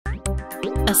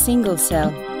A single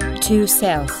cell, 2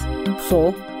 cells,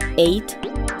 4, 8,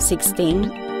 16.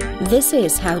 This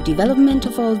is how development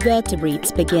of all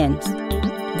vertebrates begins.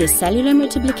 This cellular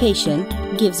multiplication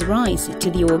gives rise to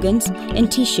the organs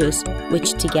and tissues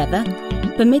which together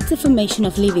permit the formation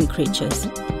of living creatures.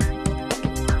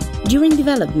 During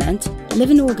development,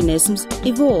 living organisms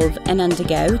evolve and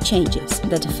undergo changes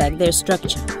that affect their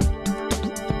structure.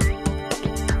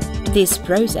 This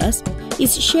process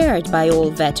is shared by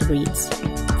all vertebrates,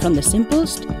 from the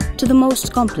simplest to the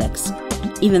most complex,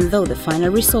 even though the final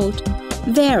result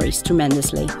varies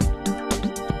tremendously.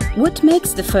 What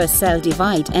makes the first cell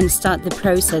divide and start the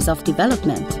process of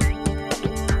development?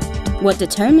 What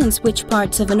determines which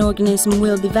parts of an organism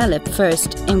will develop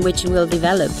first and which will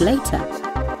develop later?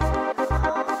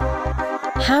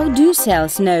 How do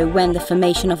cells know when the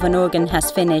formation of an organ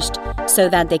has finished so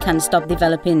that they can stop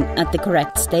developing at the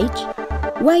correct stage?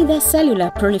 Why does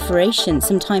cellular proliferation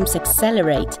sometimes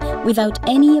accelerate without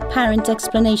any apparent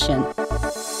explanation?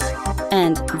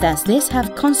 And does this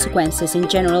have consequences in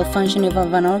general functioning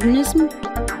of an organism?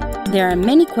 There are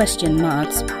many question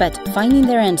marks, but finding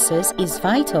their answers is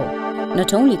vital,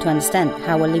 not only to understand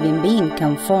how a living being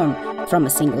can form from a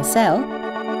single cell,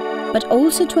 but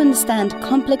also to understand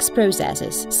complex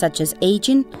processes such as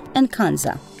aging and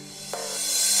cancer.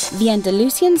 The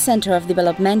Andalusian Center of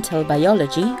Developmental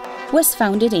Biology was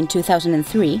founded in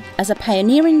 2003 as a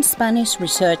pioneering Spanish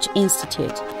research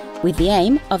institute, with the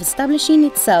aim of establishing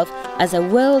itself as a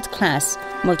world-class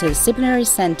multidisciplinary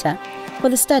center for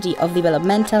the study of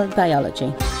developmental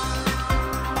biology.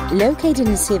 Located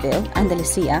in Seville,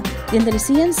 Andalusia, the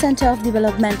Andalusian Center of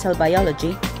Developmental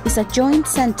Biology is a joint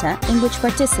center in which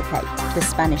participate the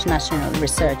Spanish National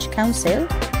Research Council,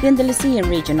 the Andalusian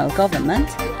Regional Government,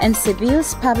 and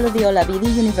Seville's Pablo de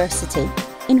Olavide University,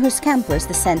 in whose campus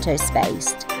the center is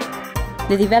based.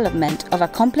 The development of a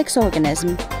complex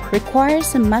organism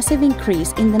requires a massive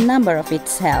increase in the number of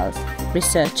its cells.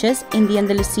 Researchers in the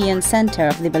Andalusian Center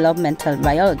of Developmental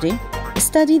Biology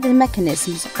study the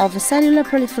mechanisms of cellular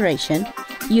proliferation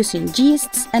using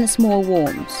yeasts and small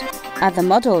worms. Other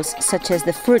models, such as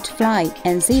the fruit fly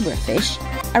and zebrafish,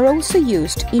 are also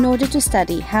used in order to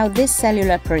study how this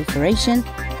cellular proliferation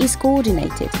is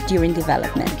coordinated during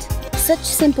development. Such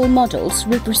simple models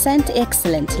represent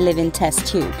excellent living test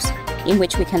tubes, in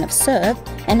which we can observe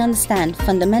and understand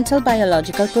fundamental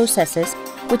biological processes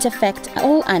which affect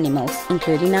all animals,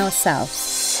 including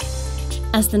ourselves.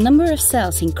 As the number of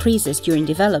cells increases during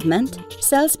development,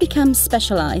 cells become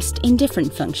specialized in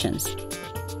different functions.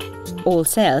 All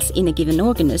cells in a given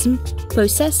organism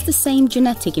possess the same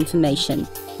genetic information.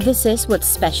 This is what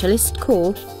specialists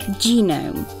call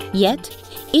genome. Yet,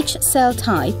 each cell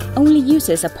type only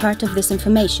uses a part of this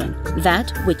information,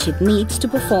 that which it needs to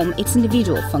perform its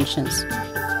individual functions.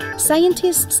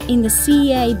 Scientists in the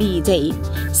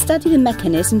CABD study the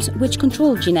mechanisms which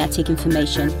control genetic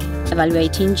information,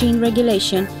 evaluating gene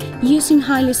regulation using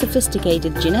highly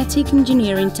sophisticated genetic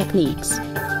engineering techniques.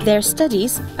 Their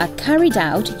studies are carried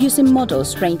out using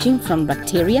models ranging from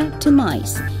bacteria to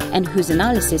mice, and whose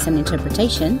analysis and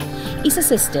interpretation is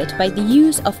assisted by the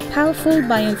use of powerful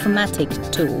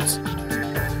bioinformatic tools.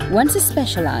 Once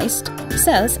specialized,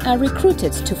 cells are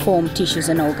recruited to form tissues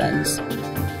and organs.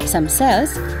 Some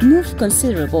cells move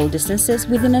considerable distances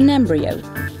within an embryo,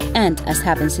 and, as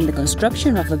happens in the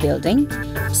construction of a building,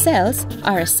 cells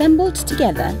are assembled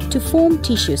together to form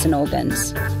tissues and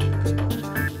organs.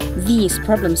 These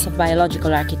problems of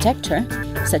biological architecture,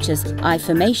 such as eye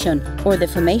formation or the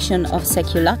formation of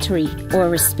circulatory or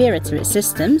respiratory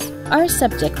systems, are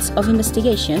subjects of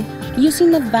investigation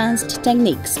using advanced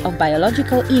techniques of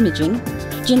biological imaging,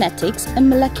 genetics, and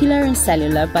molecular and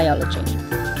cellular biology.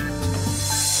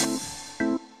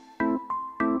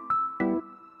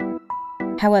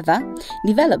 However,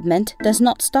 development does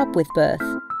not stop with birth.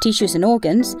 Tissues and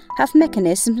organs have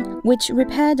mechanisms which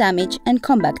repair damage and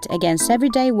combat against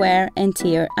everyday wear and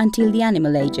tear until the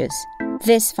animal ages.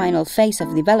 This final phase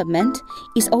of development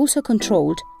is also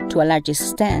controlled, to a large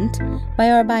extent,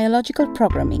 by our biological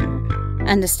programming.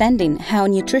 Understanding how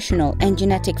nutritional and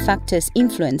genetic factors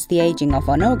influence the aging of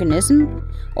an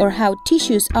organism, or how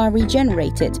tissues are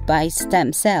regenerated by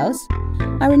stem cells,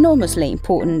 are enormously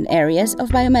important areas of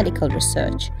biomedical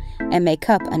research and make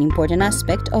up an important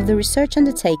aspect of the research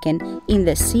undertaken in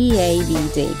the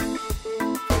CABD.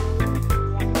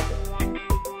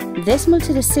 This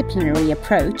multidisciplinary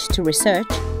approach to research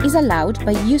is allowed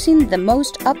by using the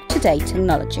most up-to-date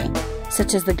technology,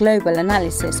 such as the global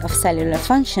analysis of cellular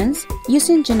functions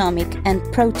using genomic and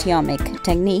proteomic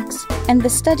techniques, and the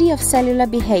study of cellular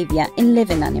behavior in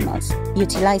living animals,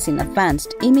 utilizing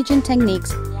advanced imaging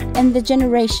techniques and the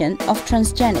generation of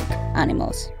transgenic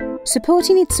animals.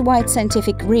 Supporting its wide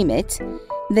scientific remit,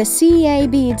 the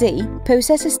CABD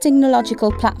possesses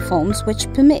technological platforms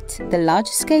which permit the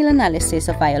large-scale analysis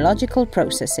of biological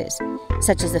processes,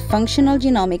 such as the functional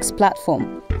genomics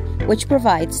platform, which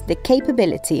provides the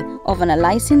capability of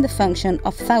analyzing the function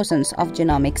of thousands of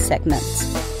genomic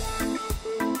segments.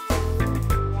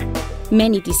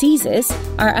 Many diseases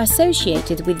are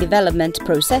associated with development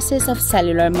processes of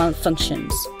cellular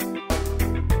malfunctions.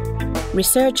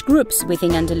 Research groups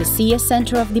within Andalusia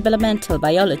Center of Developmental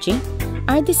Biology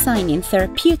are designing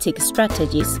therapeutic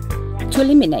strategies to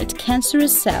eliminate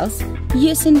cancerous cells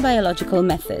using biological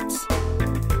methods.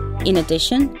 In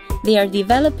addition, they are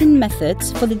developing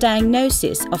methods for the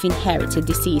diagnosis of inherited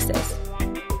diseases.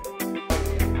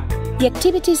 The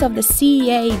activities of the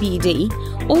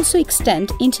CABD also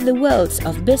extend into the worlds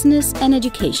of business and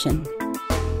education.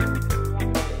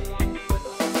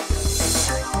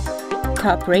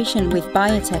 Cooperation with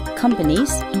biotech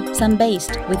companies, some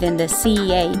based within the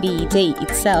CABD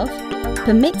itself,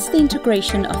 permits the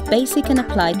integration of basic and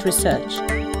applied research.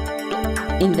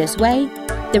 In this way,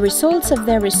 the results of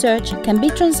their research can be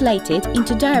translated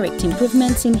into direct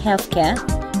improvements in healthcare,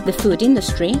 the food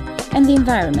industry, and the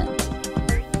environment.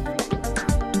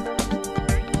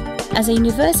 As a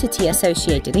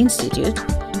university-associated institute,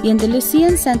 the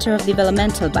Andalusian Center of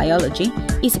Developmental Biology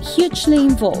is hugely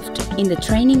involved in the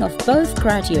training of both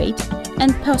graduate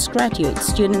and postgraduate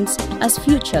students as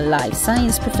future life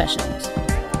science professionals.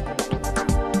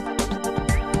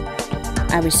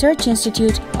 A research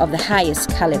institute of the highest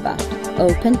caliber,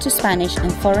 open to Spanish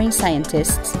and foreign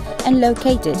scientists, and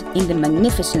located in the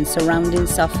magnificent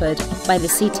surroundings offered by the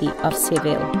city of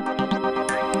Seville.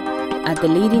 At the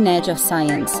leading edge of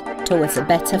science towards a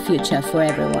better future for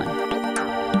everyone.